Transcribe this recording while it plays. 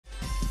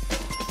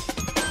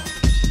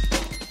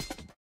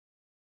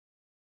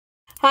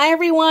Hi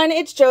everyone,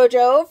 it's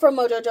JoJo from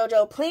Mojo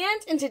Jojo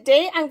Plant, and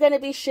today I'm going to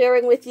be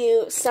sharing with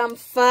you some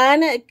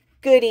fun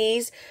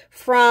goodies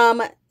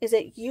from, is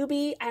it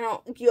Yoobi?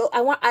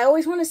 I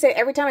always want to say,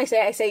 every time I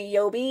say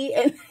Yoobi,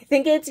 and I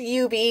think it's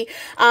Yoobi,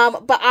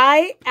 but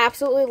I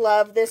absolutely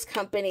love this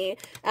company,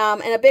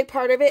 and a big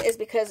part of it is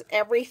because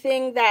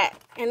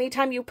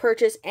anytime you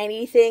purchase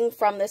anything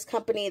from this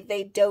company,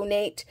 they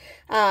donate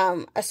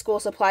a school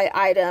supply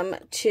item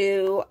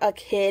to a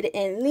kid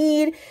in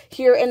need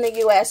here in the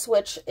US,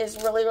 which is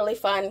really, really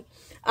fun.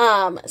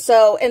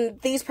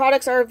 And these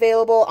products are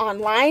available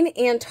online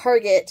and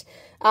Target.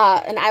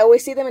 And I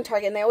always see them in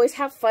Target, and they always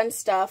have fun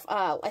stuff.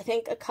 I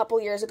think a couple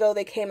years ago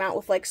they came out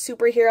with like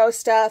superhero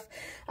stuff.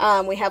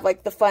 We have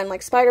like the fun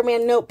like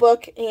Spider-Man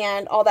notebook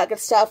and all that good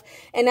stuff.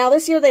 And now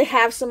this year they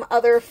have some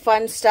other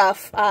fun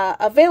stuff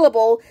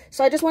available.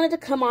 So I just wanted to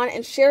come on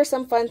and share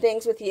some fun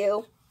things with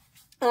you.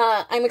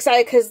 I'm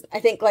excited because I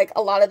think like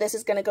a lot of this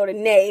is going to go to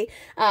Nay,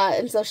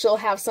 and so she'll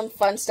have some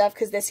fun stuff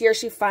because this year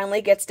she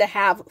finally gets to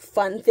have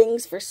fun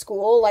things for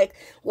school. Like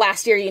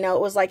last year, you know,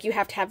 it was like you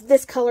have to have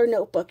this color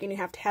notebook and you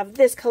have to have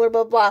this color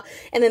blah blah,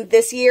 and then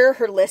this year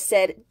her list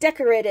said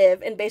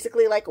decorative and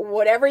basically like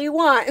whatever you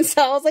want. And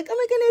so I was like, oh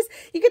my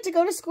goodness, you get to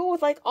go to school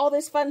with like all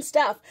this fun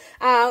stuff.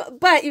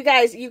 But you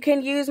guys, you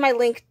can use my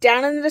link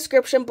down in the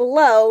description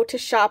below to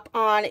shop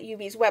on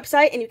Yoobi's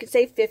website, and you can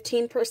save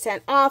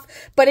 15% off.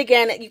 But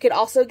again, you could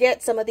also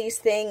get some of these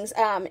things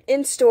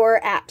in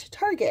store at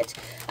Target.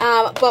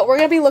 But we're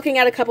going to be looking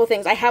at a couple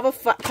things. I have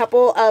a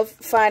couple of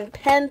fun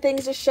pen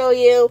things to show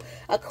you.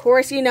 Of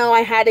course, you know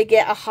I had to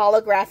get a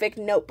holographic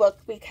notebook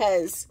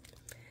because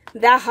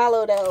that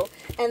hollow dough.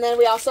 And then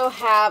we also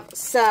have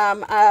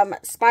some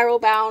spiral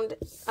bound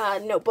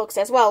notebooks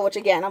as well, which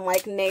again, I'm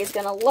like, Nay's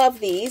going to love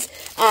these.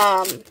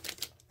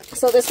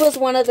 So this was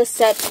one of the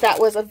sets that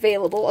was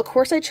available. Of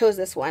course I chose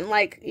this one.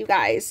 Like, you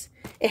guys,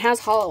 it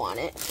has hollow on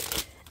it.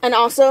 And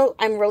also,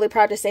 I'm really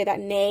proud to say that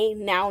Nay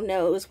now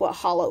knows what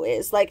hollow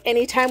is. Like,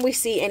 anytime we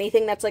see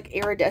anything that's, like,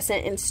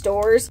 iridescent in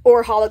stores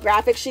or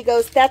holographic, she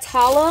goes, that's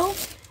hollow?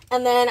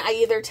 And then I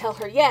either tell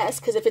her yes,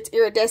 because if it's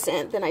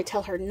iridescent, then I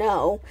tell her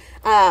no.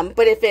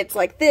 But if it's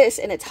like this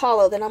and it's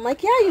hollow, then I'm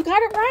like, yeah, you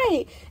got it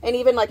right. And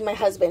even like my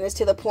husband is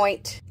to the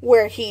point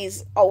where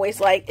he's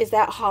always like, is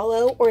that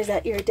hollow or is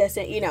that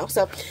iridescent? You know,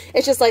 so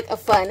it's just like a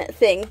fun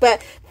thing.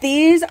 But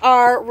these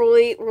are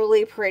really,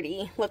 really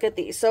pretty. Look at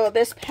these. So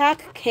this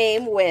pack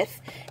came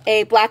with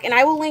a black, and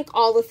I will link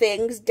all the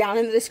things down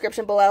in the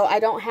description below. I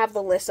don't have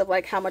the list of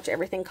like how much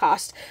everything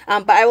costs,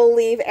 but I will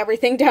leave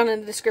everything down in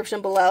the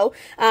description below.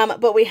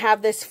 But we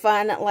have this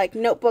fun like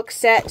notebook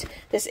set.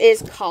 This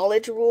is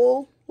college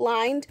rule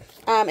lined.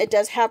 It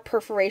does have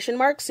perforation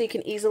marks, so you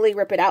can easily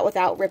rip it out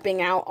without ripping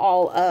out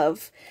all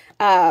of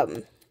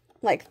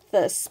like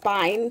the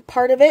spine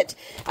part of it.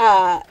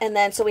 And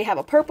then so we have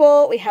a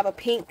purple, we have a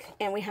pink,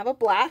 and we have a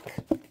black.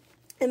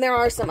 And there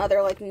are some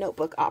other like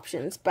notebook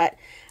options, but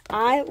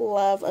I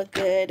love a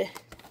good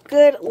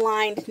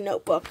lined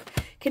notebook.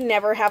 Can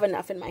never have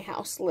enough in my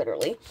house,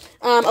 literally.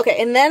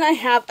 Okay, and then I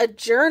have a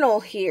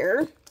journal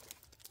here.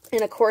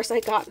 And of course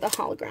I got the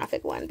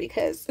holographic one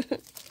because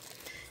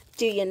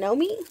do you know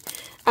me?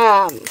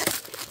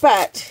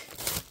 But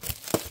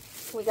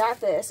we got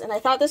this, and I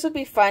thought this would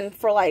be fun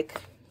for like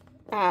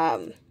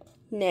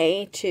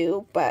Nay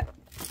too, but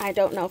I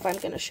don't know if I'm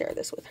going to share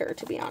this with her,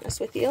 to be honest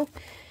with you.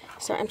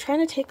 So I'm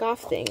trying to take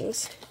off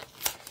things.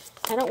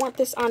 I don't want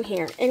this on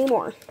here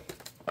anymore.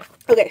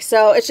 Okay,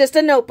 so it's just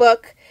a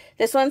notebook.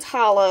 This one's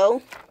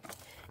hollow.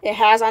 It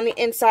has on the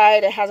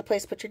inside, it has a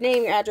place to put your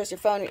name, your address, your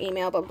phone, your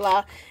email, blah,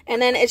 blah. And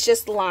then it's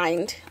just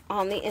lined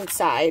on the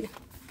inside.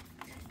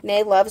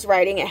 Nay loves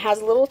writing. It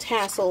has a little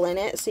tassel in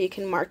it, so you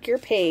can mark your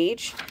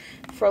page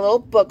for a little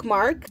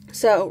bookmark.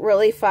 So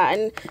really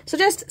fun. So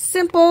just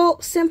simple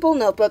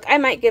notebook. I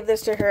might give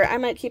this to her. I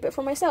might keep it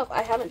for myself.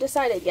 I haven't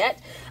decided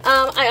yet.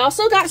 I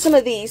also got some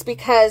of these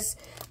because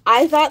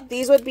I thought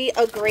these would be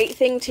a great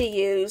thing to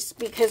use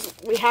because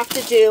we have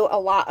to do a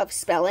lot of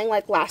spelling.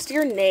 Like last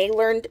year, Nay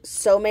learned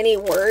so many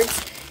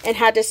words and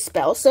had to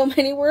spell so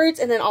many words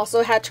and then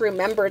also had to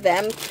remember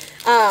them.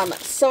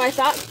 So I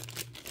thought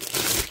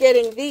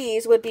getting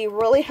these would be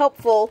really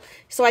helpful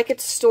so I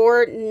could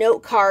store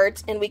note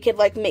cards and we could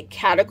like make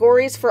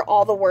categories for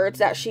all the words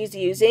that she's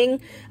using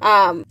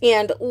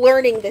and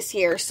learning this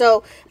year.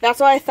 So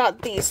that's why I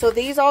thought these. So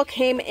these all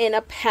came in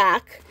a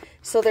pack.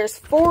 So there's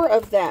 4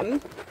 of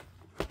them.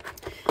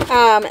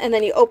 And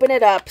then you open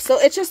it up. So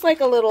it's just like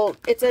a little,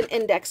 it's an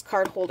index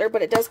card holder,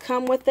 but it does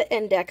come with the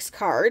index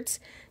cards.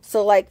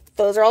 So like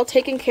those are all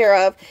taken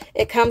care of.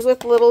 It comes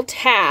with little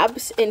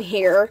tabs in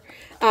here,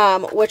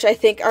 which I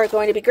think are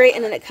going to be great.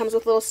 And then it comes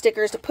with little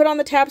stickers to put on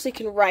the tabs so you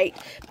can write.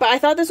 But I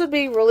thought this would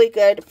be really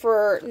good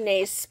for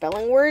Nay's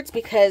spelling words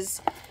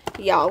because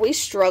Y'all, we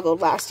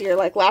struggled last year.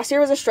 Like, last year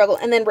was a struggle,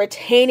 and then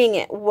retaining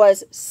it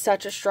was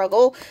such a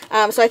struggle.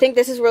 So I think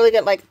this is really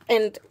good. Like,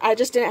 and I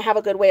just didn't have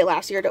a good way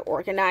last year to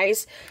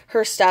organize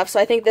her stuff. So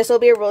I think this will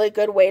be a really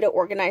good way to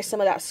organize some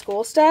of that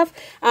school stuff.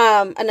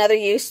 Another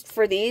use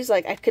for these,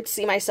 like, I could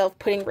see myself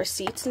putting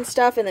receipts and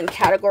stuff and then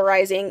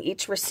categorizing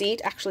each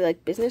receipt, actually,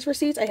 like, business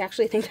receipts. I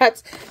actually think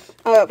that's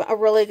a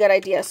really good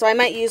idea. So I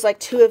might use, like,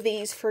 2 of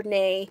these for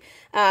Nay,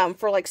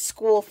 for, like,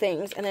 school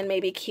things, and then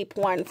maybe keep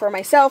 1 for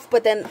myself.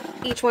 But then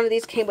each one of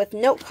these came with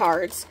note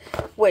cards,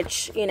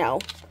 which, you know,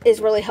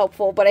 is really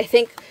helpful. But I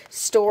think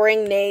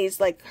storing Nay's,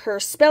 like, her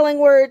spelling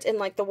words and,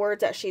 like, the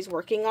words that she's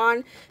working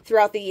on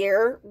throughout the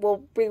year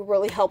will be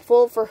really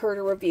helpful for her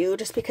to review,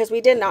 just because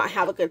we did not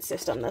have a good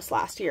system this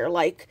last year.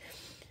 Like,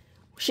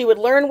 she would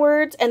learn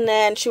words, and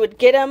then she would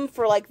get them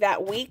for, like,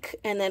 that week,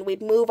 and then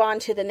we'd move on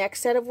to the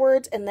next set of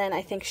words, and then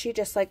I think she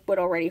just, like, would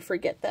already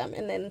forget them,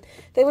 and then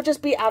they would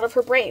just be out of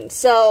her brain.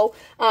 So,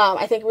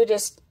 I think we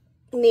just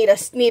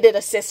needed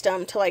a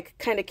system to, like,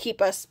 kind of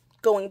keep us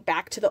going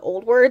back to the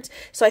old words.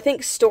 So I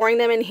think storing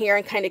them in here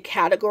and kind of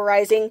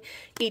categorizing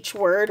each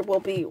word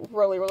will be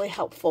really, really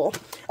helpful.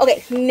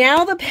 Okay,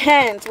 now the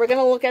pens. We're going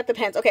to look at the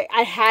pens. Okay,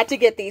 I had to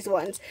get these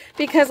ones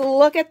because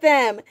look at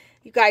them.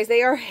 You guys,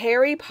 they are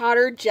Harry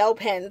Potter gel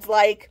pens.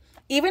 Like,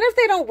 even if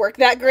they don't work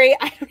that great,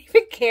 I don't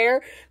even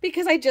care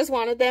because I just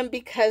wanted them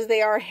because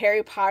they are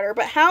Harry Potter.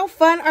 But how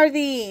fun are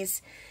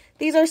these?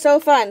 These are so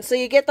fun. So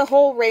you get the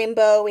whole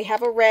rainbow. We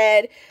have a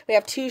red. We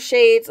have 2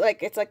 shades.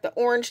 Like, it's like the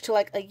orange to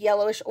like a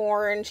yellowish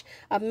orange,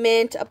 a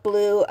mint, a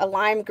blue, a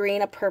lime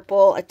green, a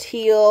purple, a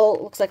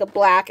teal, looks like a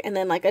black, and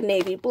then like a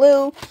navy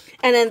blue.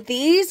 And then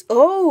these,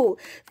 oh,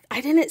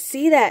 I didn't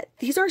see that.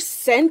 These are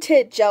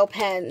scented gel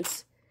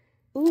pens.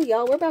 Ooh,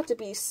 y'all, we're about to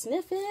be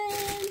sniffing.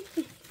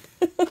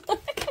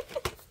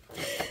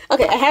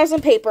 Okay, I have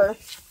some paper.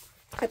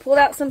 I pulled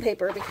out some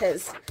paper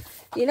because,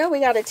 you know, we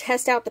got to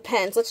test out the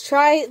pens. Let's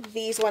try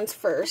these ones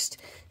first.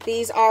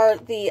 These are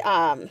the,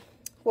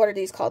 what are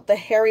these called? The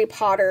Harry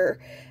Potter,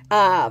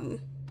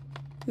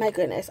 my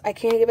goodness, I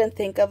can't even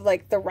think of,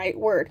 like, the right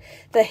word.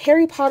 The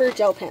Harry Potter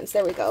gel pens.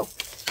 There we go.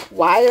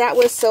 Why that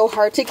was so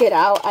hard to get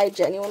out, I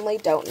genuinely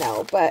don't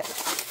know. But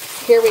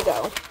here we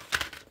go.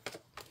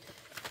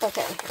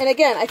 Okay, and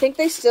again, I think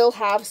they still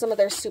have some of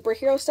their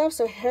superhero stuff,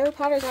 so Harry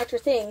Potter's not your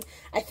thing.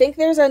 I think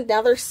there's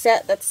another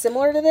set that's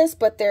similar to this,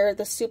 but they're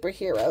the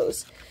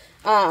superheroes.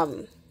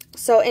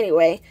 So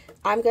anyway,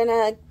 I'm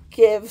gonna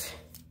give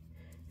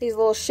these a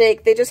little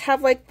shake. They just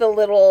have, like, the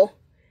little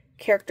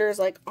characters,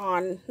 like,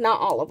 on, not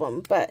all of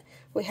them, but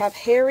we have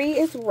Harry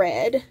is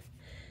red.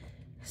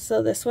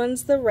 So this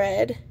one's the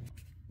red.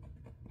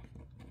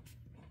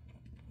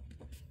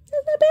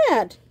 That's not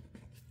bad.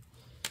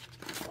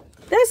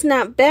 That's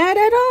not bad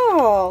at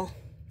all.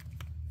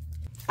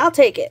 I'll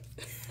take it.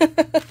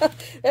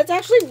 That's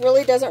actually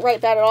really doesn't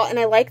write bad at all. And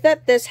I like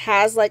that this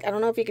has, like, I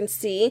don't know if you can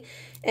see,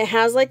 it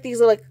has, like, these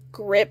little, like,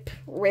 grip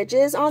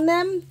ridges on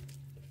them.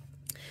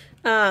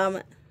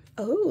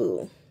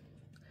 Oh,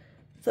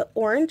 the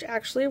orange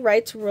actually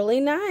writes really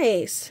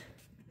nice.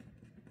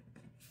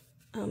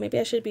 Oh, maybe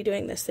I should be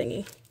doing this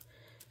thingy.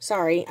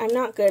 Sorry, I'm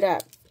not good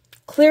at,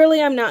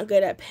 clearly I'm not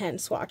good at pen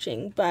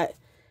swatching, but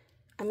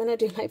I'm going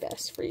to do my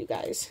best for you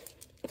guys.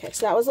 Okay,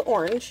 so that was the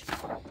orange.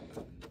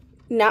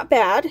 Not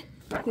bad.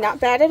 Not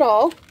bad at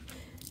all.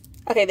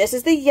 Okay, this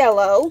is the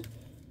yellow.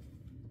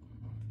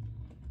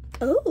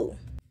 Oh.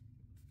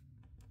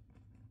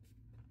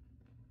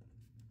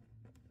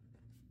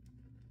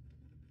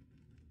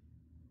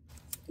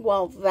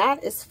 Well,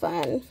 that is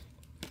fun.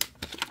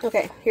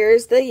 Okay,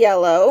 here's the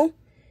yellow.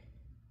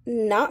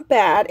 Not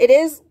bad. It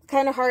is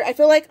kind of hard. I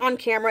feel like on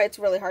camera it's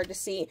really hard to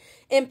see.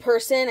 In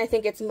person, I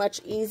think it's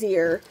much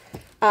easier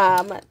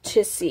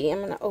to see. I'm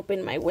going to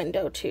open my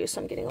window too,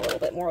 so I'm getting a little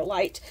bit more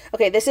light.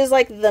 Okay, this is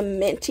like the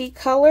minty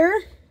color.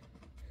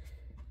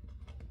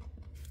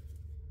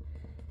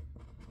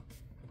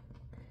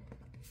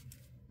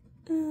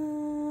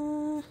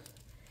 I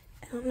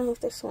don't know if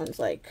this one's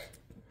like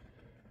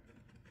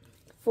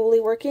fully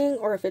working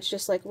or if it's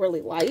just like really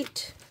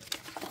light.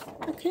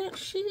 I can't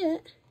see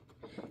it.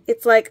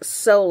 It's like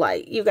so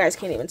light. You guys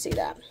can't even see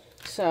that.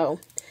 So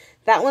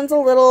that one's a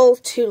little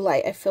too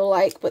light, I feel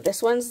like, but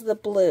this one's the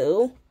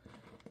blue,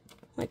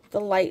 like the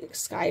light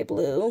sky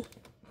blue.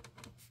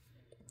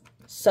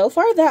 So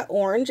far, that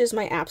orange is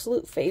my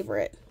absolute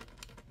favorite.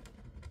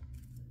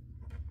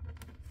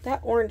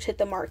 That orange hit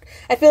the mark.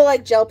 I feel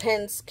like gel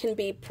pens can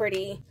be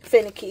pretty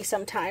finicky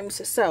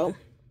sometimes, so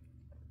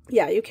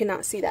yeah, you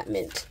cannot see that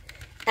mint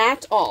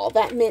at all.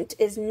 That mint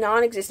is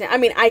non-existent. I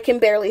mean, I can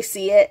barely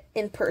see it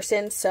in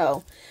person,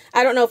 so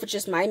I don't know if it's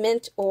just my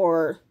mint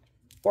or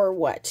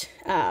what.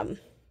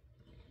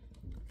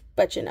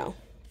 But you know.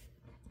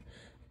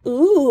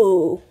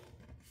 Ooh.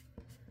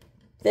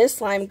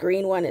 This lime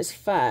green one is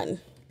fun.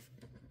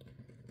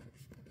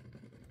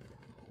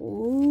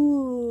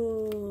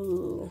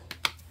 Ooh.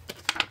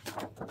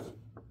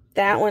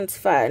 That one's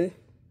fun.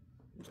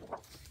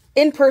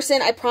 In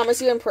person, I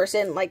promise you in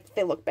person, like,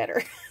 they look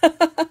better.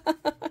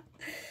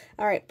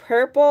 All right,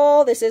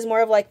 purple. This is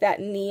more of like that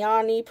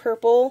neon-y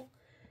purple,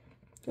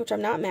 which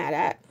I'm not mad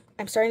at.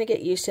 I'm starting to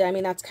get used to it. I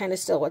mean, that's kind of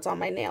still what's on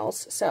my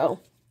nails. So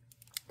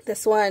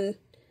this one,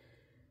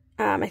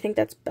 I think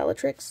that's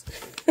Bellatrix.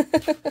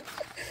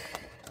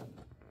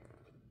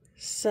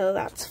 So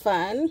that's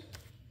fun.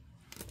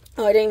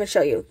 Oh, I didn't even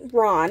show you.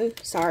 Ron,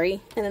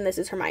 sorry. And then this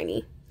is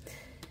Hermione.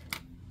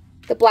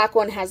 The black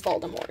one has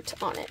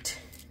Voldemort on it.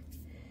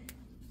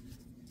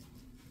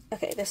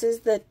 Okay, this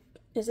is the,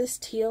 is this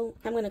teal?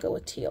 I'm going to go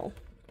with teal.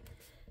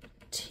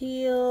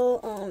 Teal,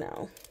 oh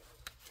no.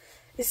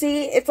 You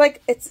see, it's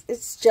like,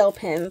 it's gel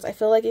pens. I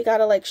feel like you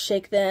gotta like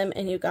shake them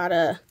and you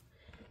gotta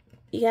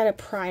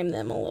prime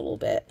them a little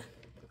bit.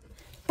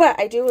 But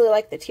I do really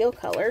like the teal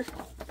color.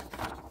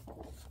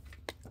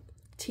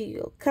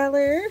 Teal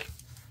color.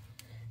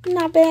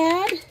 Not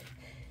bad.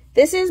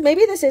 This is,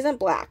 maybe this isn't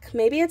black.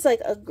 Maybe it's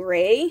like a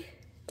gray.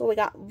 But we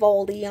got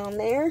Voldy on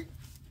there.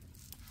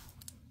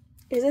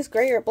 Is this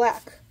gray or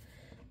black?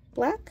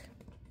 Black?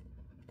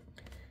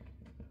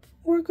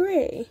 Or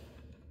gray?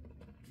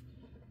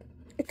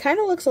 It kind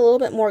of looks a little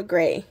bit more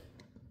gray.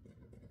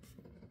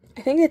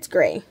 I think it's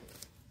gray.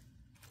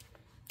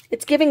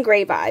 It's giving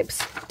gray vibes.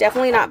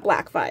 Definitely not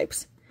black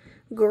vibes.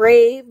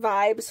 Gray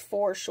vibes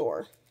for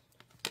sure.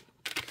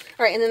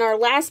 All right, and then our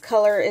last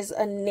color is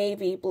a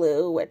navy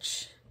blue,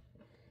 which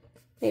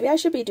maybe I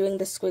should be doing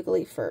the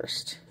squiggly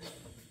first.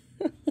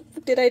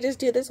 Did I just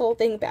do this whole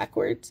thing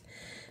backwards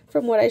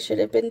from what I should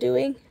have been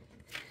doing?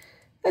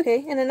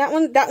 Okay, and then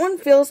that one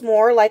feels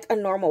more like a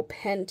normal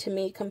pen to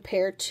me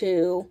compared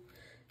to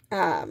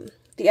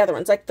the other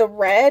ones. Like the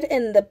red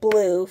and the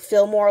blue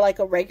feel more like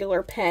a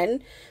regular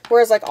pen,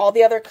 whereas like all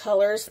the other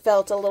colors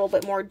felt a little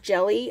bit more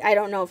jelly. I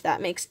don't know if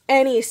that makes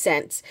any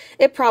sense.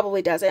 It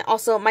probably doesn't.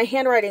 Also, my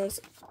handwriting's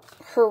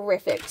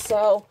horrific,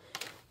 so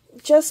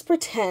just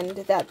pretend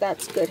that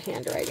that's good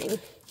handwriting.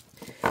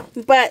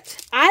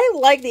 But I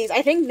like these.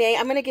 I think Nay,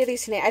 I'm going to give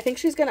these to Nay. I think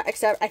she's going to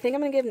accept, I think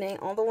I'm going to give Nay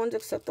all the ones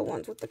except the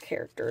ones with the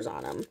characters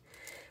on them.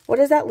 What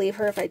does that leave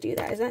her if I do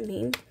that? Is that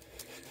mean?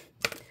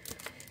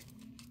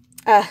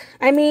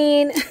 I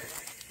mean,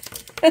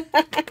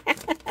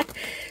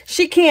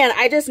 she can.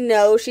 I just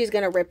know she's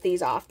going to rip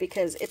these off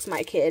because it's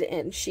my kid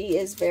and she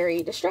is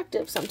very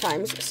destructive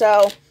sometimes.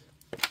 So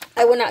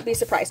I would not be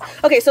surprised.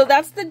 Okay, so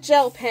that's the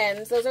gel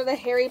pens. Those are the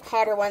Harry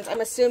Potter ones. I'm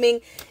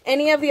assuming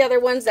any of the other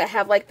ones that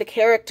have like the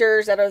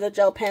characters that are the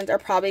gel pens are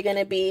probably going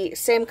to be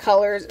same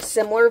colors,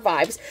 similar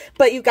vibes.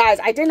 But you guys,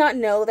 I did not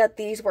know that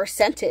these were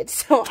scented.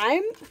 So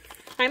I'm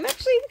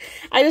actually,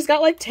 I just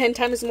got like 10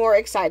 times more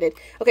excited.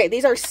 Okay,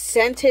 these are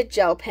scented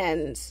gel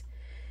pens.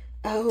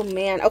 Oh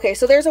man. Okay,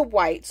 so there's a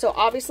white. So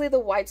obviously the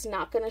white's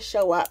not going to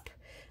show up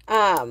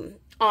on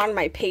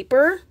my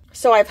paper.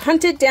 So I've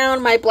hunted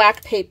down my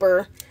black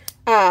paper.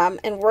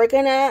 And we're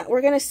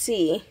gonna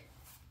see.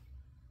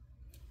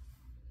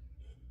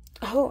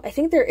 Oh, I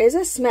think there is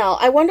a smell.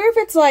 I wonder if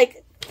it's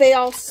like they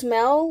all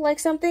smell like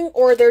something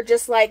or they're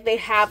just like they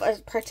have a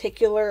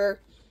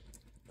particular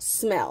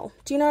smell.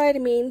 Do you know what I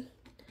mean?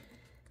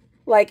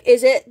 Like,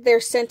 is it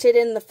they're scented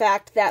in the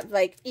fact that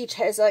like each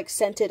has like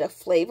scented a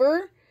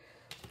flavor?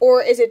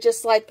 Or is it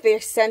just like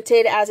they're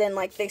scented as in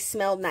like they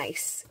smell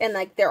nice and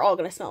like they're all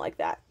gonna smell like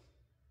that?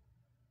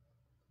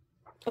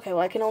 Okay,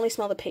 well I can only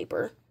smell the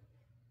paper.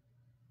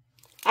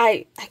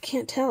 I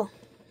can't tell.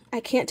 I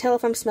can't tell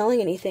if I'm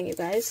smelling anything, you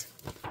guys.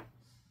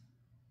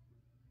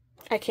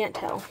 I can't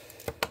tell.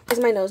 Is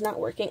my nose not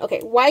working?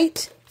 Okay,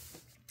 white.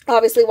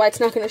 Obviously, white's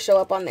not going to show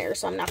up on there,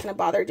 so I'm not going to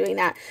bother doing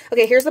that.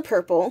 Okay, here's the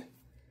purple.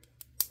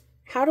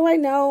 How do I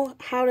know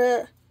how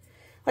to...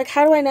 Like,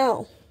 how do I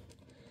know?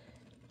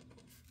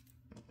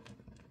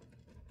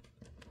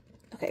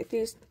 Okay,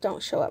 these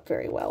don't show up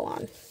very well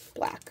on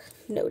black.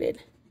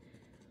 Noted.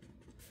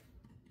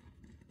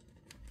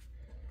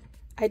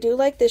 I do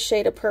like this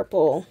shade of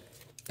purple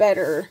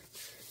better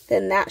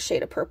than that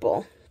shade of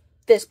purple.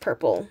 This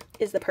purple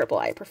is the purple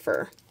I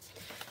prefer.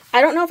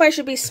 I don't know if I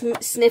should be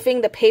sniffing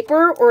the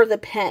paper or the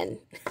pen.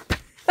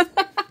 I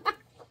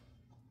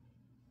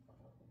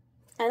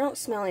don't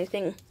smell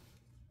anything.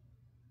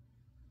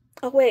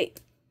 Oh, wait.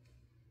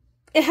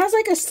 It has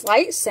like a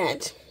slight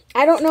scent.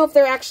 I don't know if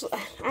they're actually...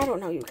 I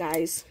don't know, you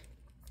guys.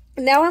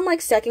 Now I'm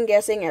like second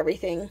guessing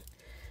everything.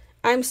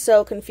 I'm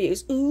so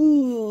confused.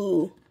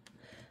 Ooh.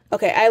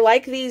 Okay, I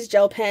like these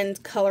gel pens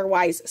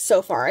color-wise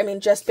so far. I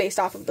mean, just based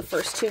off of the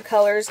first two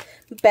colors,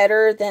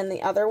 better than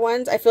the other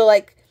ones. I feel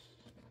like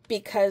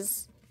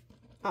because,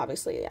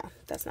 obviously, yeah,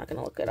 that's not going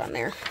to look good on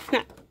there.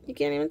 You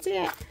can't even see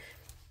it.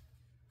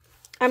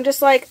 I'm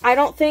just like, I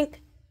don't think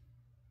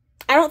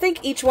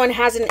each one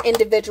has an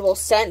individual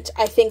scent.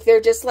 I think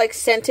they're just, like,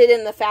 scented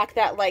in the fact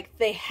that, like,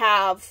 they're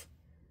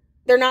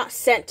not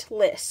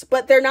scentless.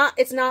 But they're not,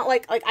 it's not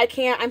like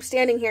I'm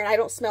standing here and I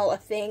don't smell a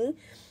thing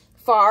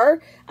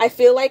far. I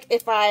feel like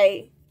if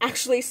I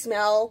actually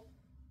smell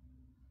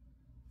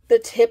the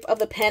tip of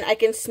the pen, I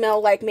can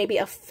smell like maybe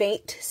a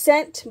faint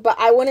scent, but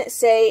I wouldn't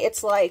say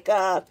it's like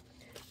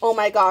oh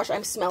my gosh,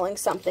 I'm smelling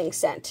something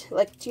scent.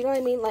 Like, do you know what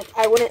I mean? Like,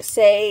 I wouldn't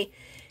say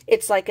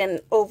it's like an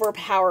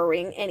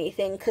overpowering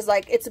anything because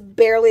like it's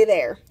barely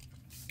there.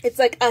 It's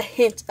like a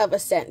hint of a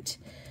scent.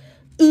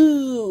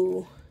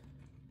 Ooh.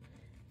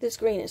 This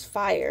green is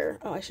fire.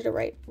 Oh, I should have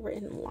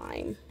written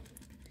lime.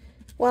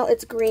 Well,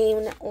 it's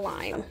green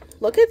lime.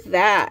 Look at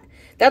that.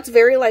 That's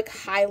very like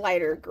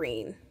highlighter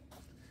green.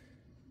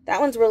 That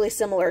one's really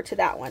similar to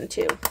that one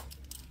too.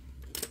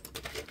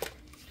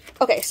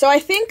 Okay, so I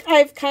think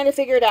I've kind of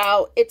figured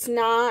out it's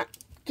not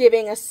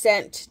giving a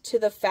scent to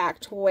the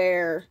fact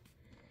where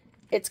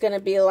it's going to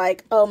be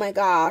like, oh my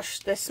gosh,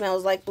 this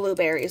smells like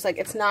blueberries. Like,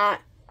 it's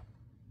not.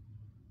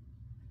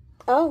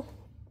 Oh.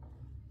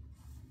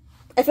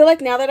 I feel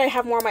like now that I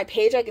have more on my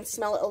page, I can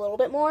smell it a little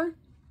bit more.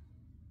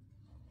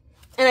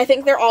 And I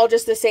think they're all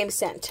just the same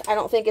scent. I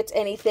don't think it's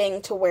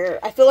anything to where,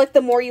 I feel like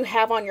the more you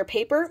have on your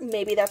paper,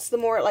 maybe that's the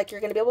more, like,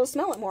 you're going to be able to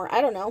smell it more. I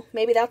don't know.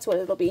 Maybe that's what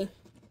it'll be.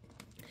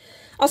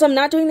 Also, I'm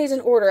not doing these in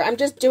order. I'm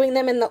just doing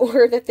them in the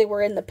order that they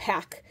were in the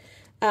pack.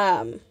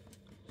 But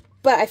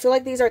I feel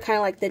like these are kind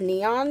of like the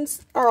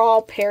neons are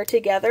all paired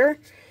together.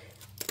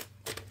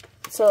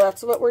 So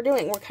that's what we're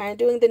doing. We're kind of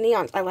doing the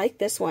neons. I like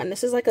this one.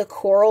 This is like a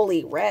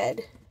corally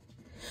red.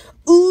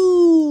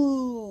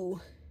 Ooh.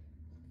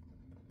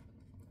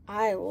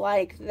 I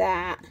like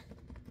that.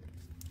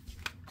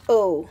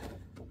 Oh,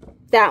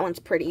 that one's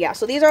pretty. Yeah,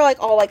 so these are like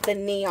all like the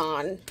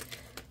neon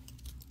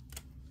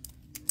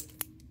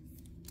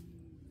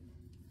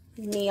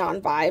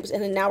vibes.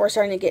 And then now we're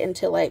starting to get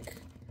into like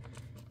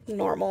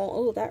normal.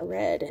 Oh, that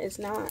red is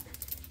not.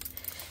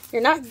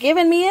 You're not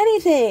giving me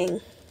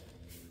anything.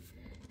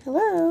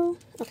 Hello.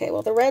 Okay,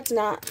 well the red's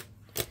not.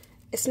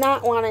 It's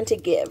not wanting to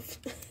give.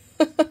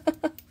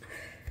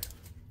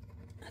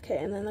 Okay,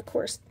 and then of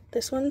course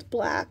this one's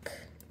black.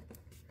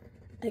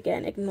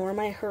 Again, ignore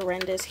my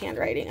horrendous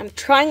handwriting. I'm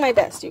trying my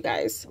best, you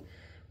guys,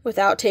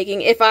 without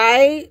taking... If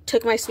I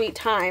took my sweet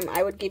time,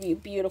 I would give you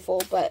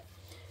beautiful, but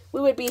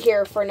we would be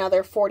here for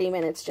another 40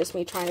 minutes just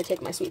me trying to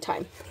take my sweet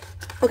time.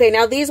 Okay,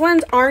 now these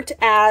ones aren't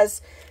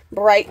as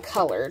bright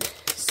colored.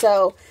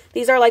 So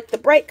these are like the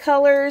bright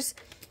colors,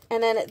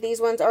 and then these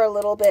ones are a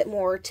little bit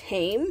more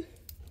tame.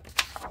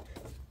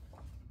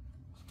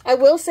 I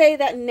will say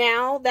that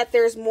now that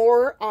there's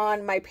more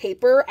on my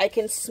paper, I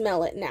can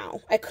smell it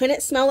now. I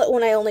couldn't smell it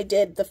when I only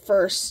did the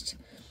first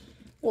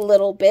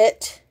little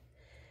bit.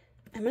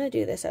 I'm going to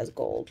do this as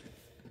gold.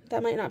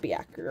 That might not be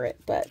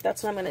accurate, but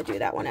that's what I'm going to do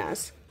that one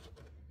as.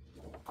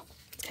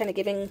 It's kind of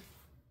giving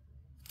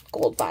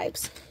gold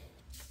vibes.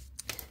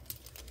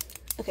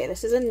 Okay,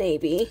 this is a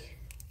navy.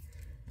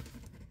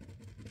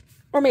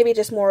 Or maybe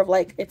just more of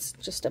like, it's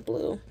just a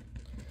blue.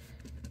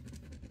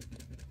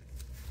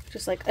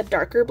 Just like a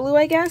darker blue,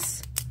 I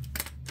guess.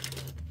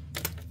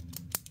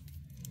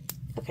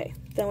 Okay,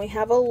 then we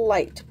have a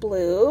light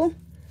blue,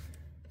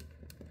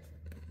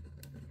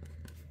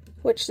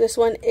 which this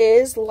one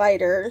is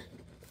lighter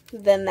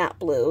than that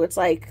blue. It's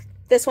like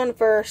this one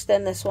first,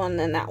 then this one,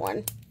 then that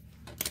one.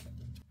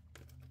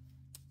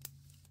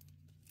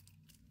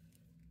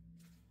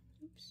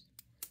 Oops.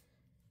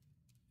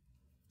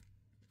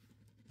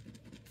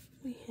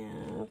 We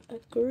have a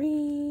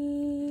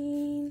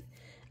green.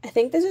 I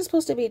think this is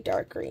supposed to be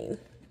dark green.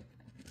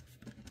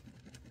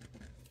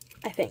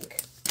 I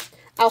think.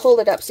 I'll hold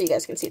it up so you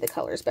guys can see the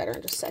colors better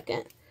in just a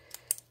second.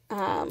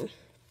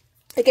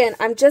 Again,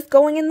 I'm just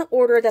going in the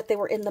order that they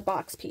were in the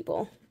box,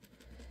 people.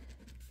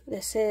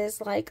 This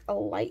is like a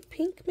light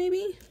pink,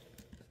 maybe.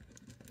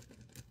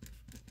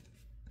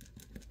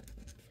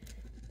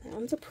 That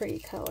one's a pretty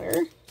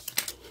color.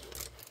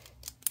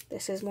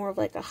 This is more of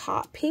like a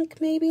hot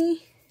pink,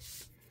 maybe.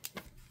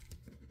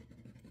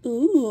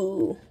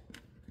 Ooh.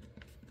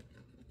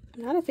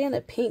 I'm not a fan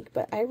of pink,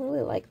 but I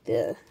really like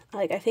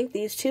I think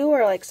these two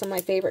are like some of my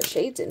favorite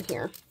shades in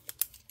here.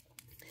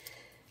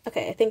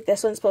 Okay, I think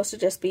this one's supposed to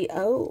just be,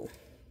 oh.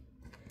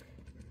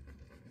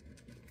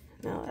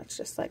 No, that's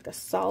just like a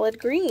solid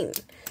green.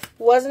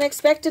 Wasn't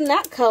expecting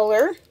that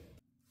color.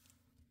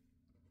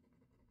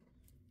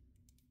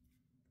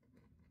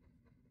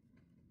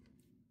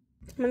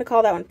 I'm going to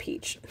call that one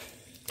peach,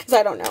 because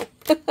I don't know.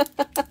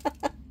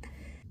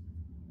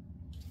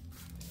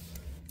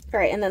 All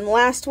right, and then the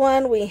last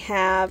one we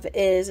have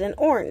is an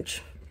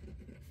orange.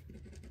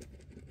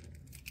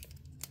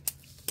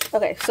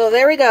 Okay, so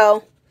there we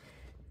go.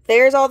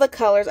 There's all the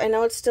colors. I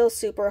know it's still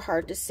super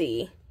hard to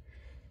see.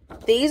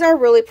 These are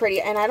really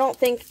pretty, and I don't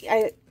think,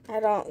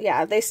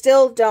 yeah, they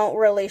still don't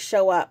really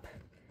show up.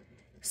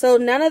 So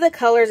none of the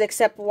colors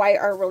except white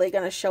are really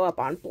going to show up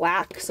on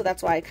black, so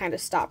that's why I kind of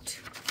stopped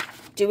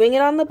doing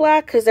it on the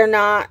black, because they're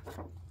not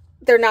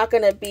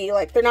going to be,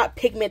 like, they're not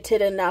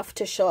pigmented enough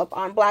to show up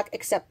on black,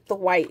 except the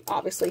white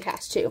obviously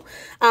has to.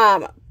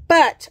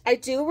 But I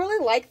do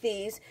really like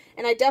these,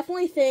 and I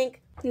definitely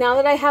think now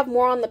that I have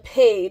more on the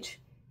page,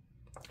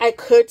 I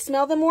could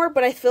smell them more,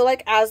 but I feel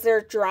like as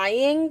they're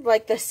drying,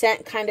 like, the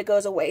scent kind of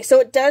goes away. So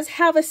it does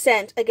have a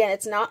scent. Again,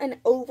 it's not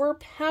an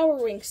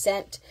overpowering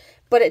scent,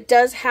 but it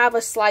does have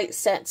a slight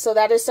scent. So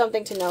that is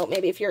something to note,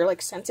 maybe if you're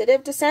like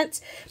sensitive to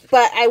scents.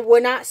 But I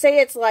would not say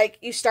it's like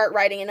you start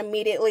writing and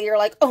immediately you're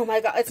like, oh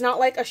my God, it's not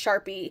like a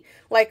Sharpie,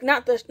 like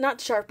not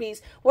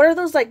Sharpies. What are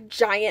those like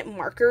giant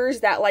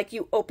markers that like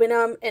you open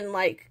them and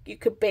like you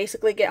could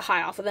basically get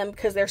high off of them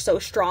because they're so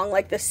strong,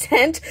 like the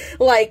scent,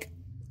 like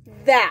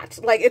that.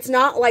 Like it's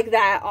not like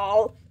that at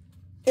all.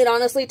 It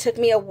honestly took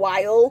me a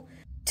while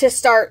to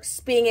start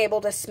being able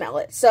to smell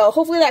it. So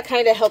hopefully that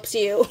kind of helps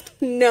you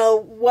know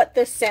what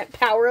the scent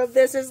power of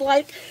this is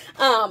like.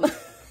 But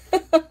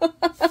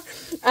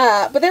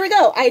there we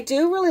go. I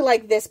do really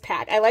like this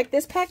pack. I like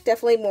this pack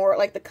definitely more,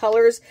 like the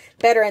colors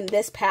better in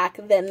this pack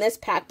than this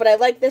pack. But I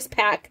like this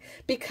pack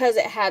because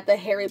it had the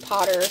Harry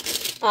Potter,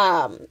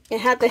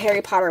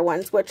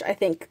 ones, which I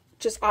think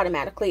just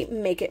automatically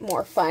make it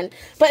more fun.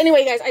 But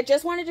anyway, guys, I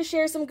just wanted to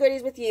share some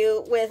goodies with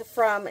you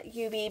from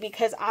Yoobi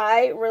because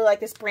I really like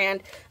this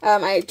brand.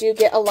 I do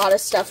get a lot of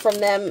stuff from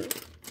them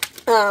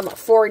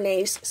for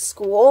Nay's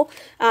school,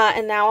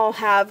 and now I'll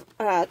have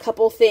a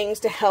couple things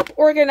to help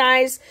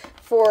organize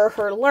for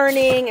her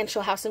learning, and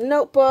she'll have some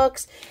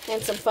notebooks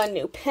and some fun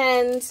new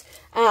pens,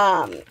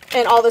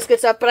 and all this good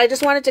stuff. But I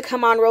just wanted to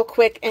come on real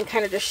quick and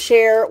kind of just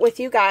share with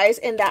you guys,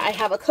 and that I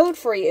have a code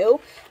for you.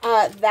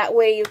 That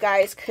way you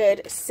guys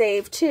could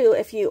save too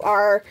if you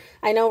are,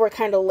 I know we're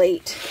kind of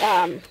late,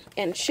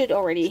 and should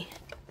already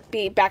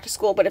be back to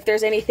school, but if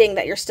there's anything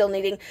that you're still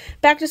needing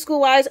back to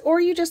school wise,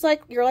 or you just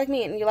like, you're like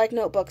me and you like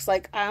notebooks,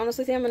 like I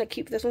honestly think I'm going to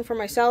keep this one for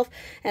myself,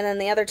 and then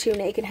the other two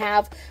Nay can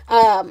have.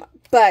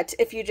 But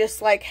if you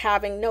just like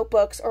having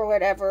notebooks or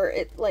whatever,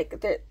 it's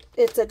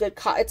a good,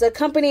 it's a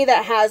company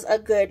that has a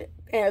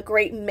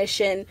great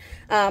mission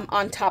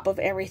on top of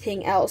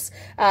everything else.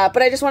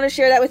 But I just want to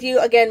share that with you.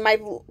 Again, my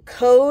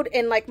code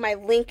and like my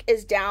link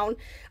is down,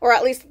 or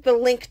at least the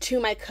link to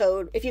my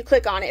code. If you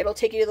click on it, it'll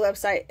take you to the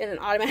website and then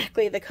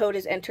automatically the code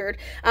is entered.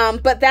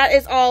 But that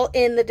is all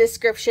in the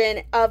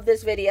description of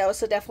this video.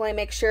 So definitely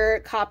make sure,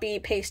 copy,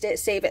 paste it,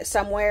 save it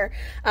somewhere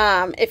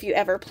if you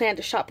ever plan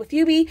to shop with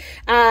Yoobi.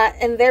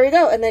 And there we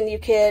go. And then you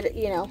could,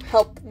 you know,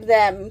 help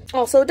them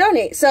also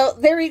donate. So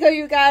there we go,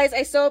 you guys.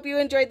 I so hope you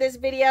enjoyed this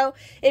video.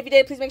 If you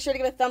did, please make sure to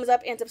give it a thumbs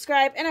up and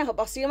subscribe. And I hope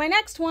I'll see you in my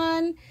next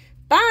one.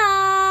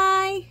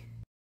 Bye!